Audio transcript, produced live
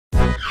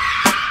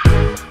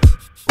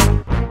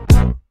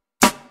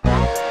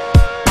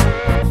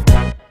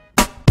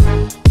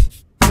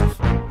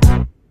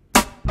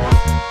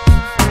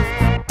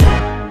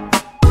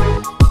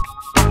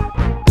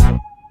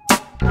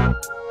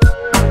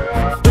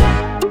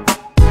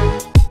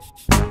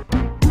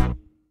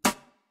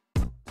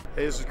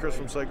this is Chris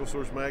from Cycle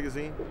Source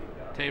Magazine.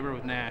 Tabor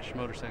with Nash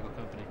Motorcycle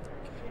Company.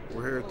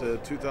 We're here at the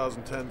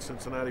 2010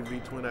 Cincinnati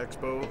V-Twin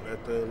Expo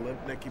at the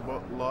Limp Nickie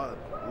lot,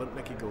 Limp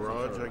Nickie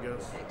Garage, I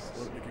guess.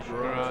 Limp Nickie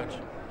Garage.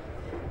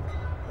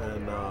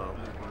 And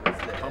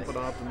pumping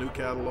out the new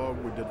catalog.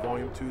 We did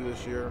volume 2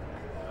 this year.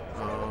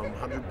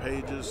 100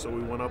 pages, so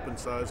we went up in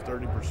size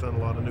 30%. A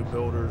lot of new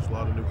builders, a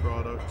lot of new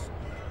products.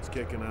 It's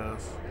kicking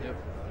ass. Yep.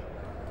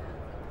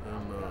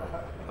 And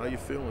how you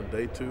feeling?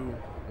 Day 2.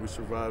 We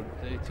survived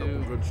Day 2. A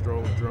couple good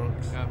strong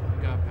drunks.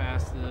 Got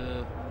past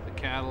the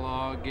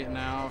catalog, getting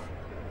out.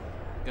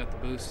 Got the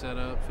booth set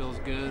up, feels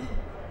good.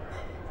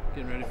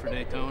 Getting ready for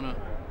Daytona.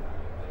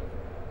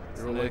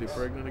 Your old lady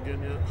pregnant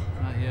again yet?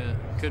 Not yet.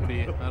 Could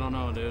be. I don't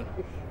know, dude.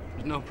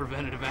 There's no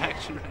preventative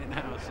action right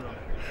now, so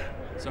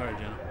sorry,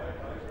 Jenna.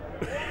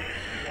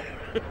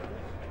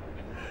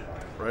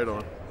 Right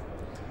on.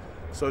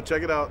 So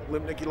check it out,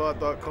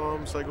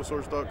 limpnickielot.com,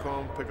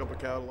 cyclesource.com, pick up a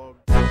catalog.